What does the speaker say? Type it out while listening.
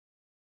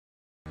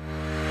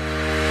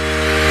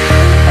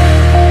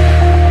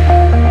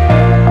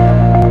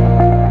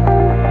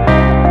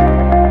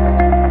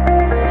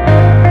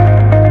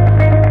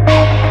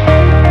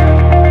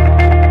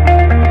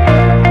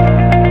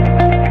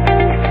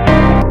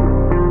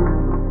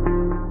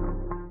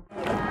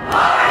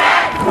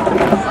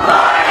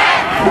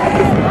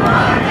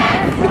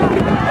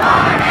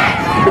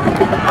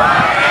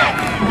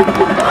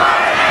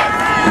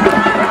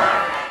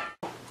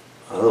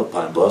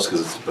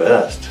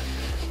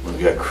We've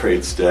got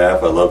great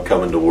staff. I love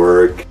coming to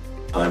work.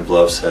 Pine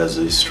Bluffs has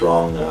a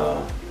strong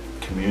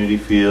community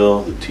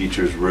feel. The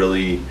teachers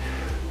really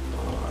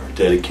are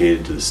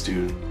dedicated to the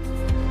student.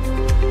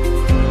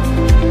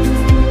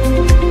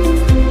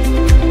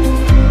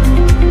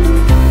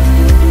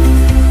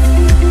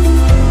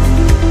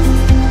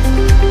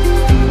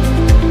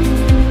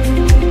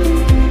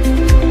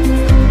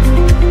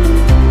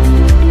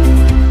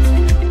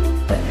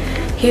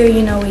 Here,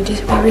 you know, we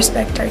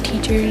respect our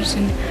teachers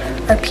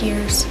and our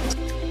peers.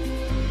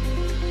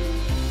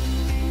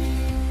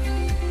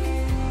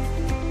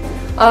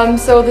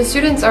 So the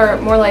students are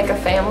more like a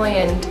family,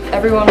 and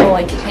everyone will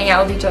like hang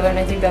out with each other, and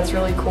I think that's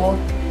really cool.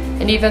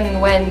 And even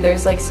when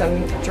there's like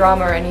some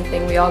drama or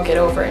anything, we all get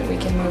over it and we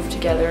can move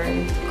together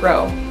and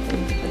grow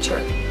and mature.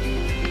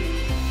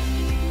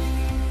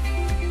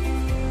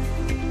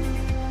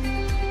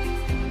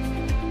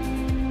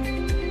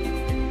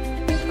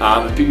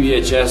 At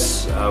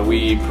PBHS,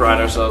 we pride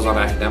ourselves on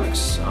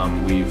academics.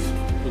 We've,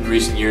 in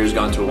recent years,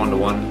 gone to a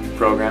one-to-one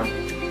program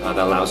that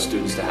allows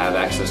students to have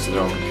access to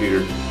their own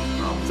computer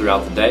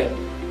throughout the day.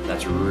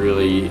 That's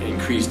really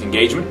increased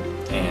engagement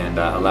and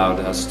allowed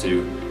us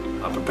to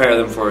prepare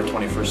them for a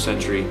 21st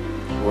century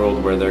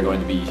world where they're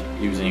going to be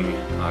using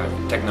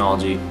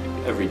technology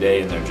every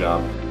day in their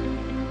job.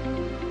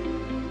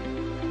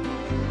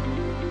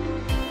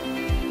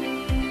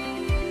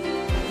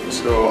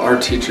 So our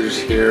teachers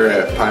here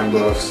at Pine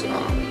Bluffs,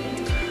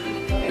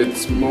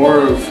 it's more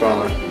of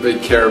they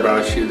care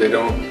about you.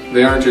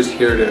 They aren't just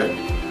here to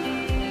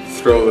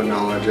throw the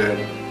knowledge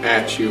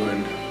at you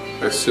and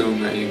assume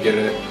that you get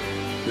it.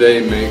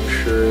 They make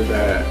sure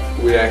that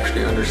we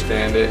actually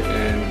understand it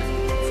and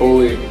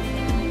fully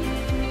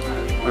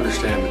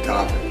understand the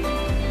topic.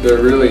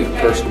 They're really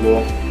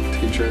personable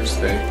teachers.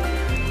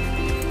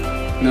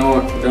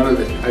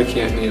 I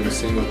can't name a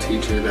single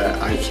teacher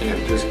that I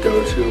can't just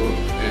go to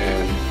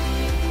and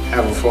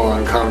have a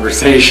full-on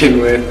conversation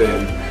with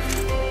and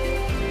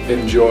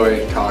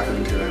enjoy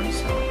talking to them.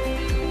 So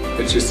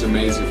it's just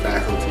amazing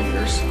faculty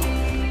here. So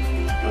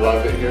I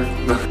love it here.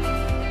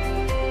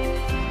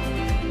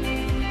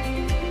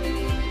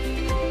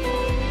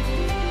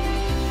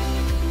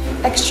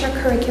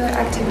 Extracurricular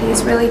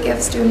activities really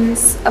give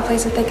students a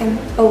place that they can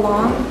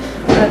belong,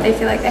 that they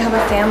feel like they have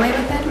a family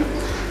within.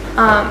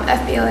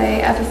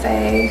 FBLA,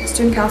 FFA,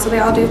 student council, they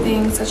all do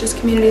things such as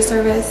community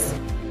service.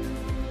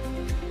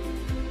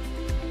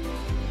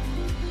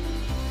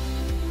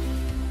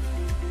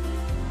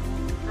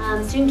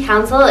 Student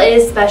Council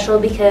is special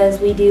because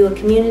we do a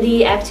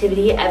community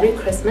activity every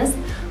Christmas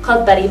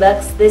called Buddy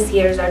Bucks. This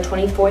year is our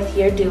 24th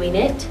year doing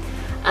it.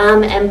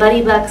 And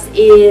Buddy Bucks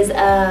is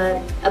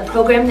a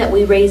program that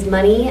we raise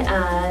money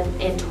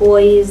and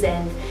toys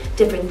and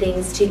different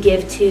things to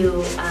give to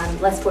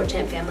less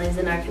fortunate families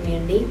in our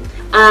community.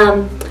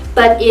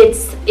 But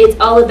it's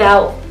all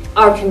about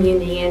our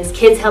community, and it's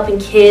kids helping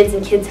kids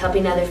and kids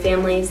helping other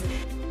families.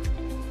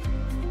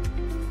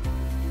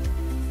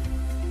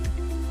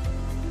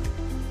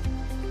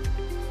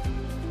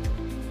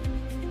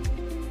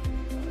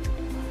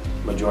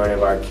 Majority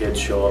of our kids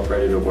show up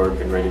ready to work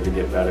and ready to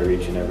get better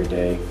each and every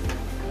day.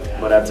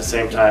 But at the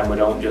same time, we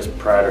don't just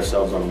pride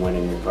ourselves on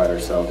winning, we pride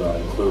ourselves on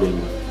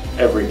including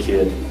every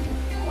kid.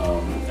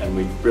 And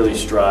we really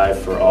strive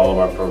for all of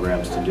our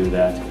programs to do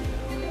that,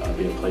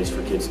 be a place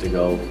for kids to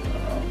go,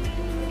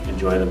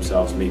 enjoy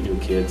themselves, meet new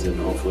kids, and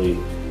hopefully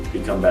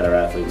become better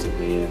athletes at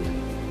the end.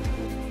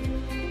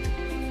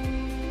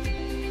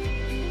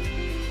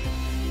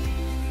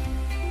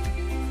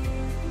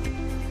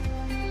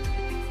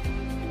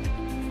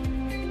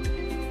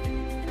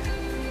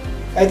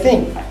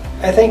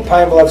 I think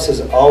Pine Bluffs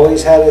has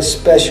always had a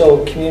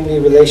special community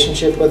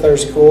relationship with our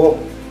school.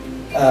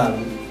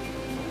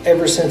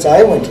 Ever since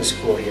I went to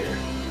school here,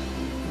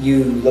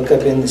 you look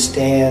up in the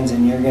stands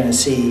and you're going to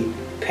see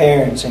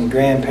parents and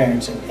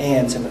grandparents and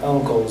aunts and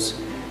uncles.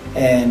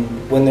 And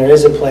when there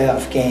is a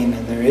playoff game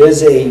and there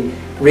is a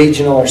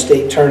regional or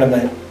state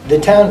tournament, the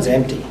town's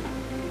empty.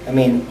 I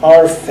mean,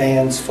 our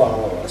fans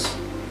follow us.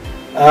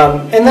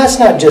 And that's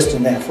not just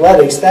in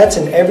athletics, that's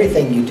in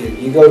everything you do.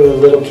 You go to a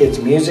little kid's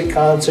music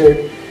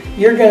concert,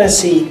 you're going to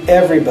see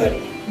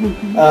everybody.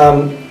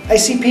 I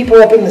see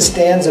people up in the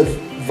stands of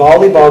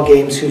volleyball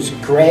games whose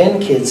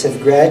grandkids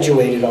have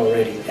graduated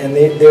already, and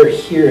they're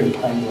here in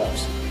Pine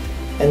Bluffs.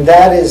 And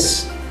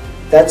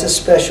that's a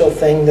special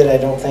thing that I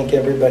don't think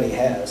everybody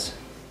has.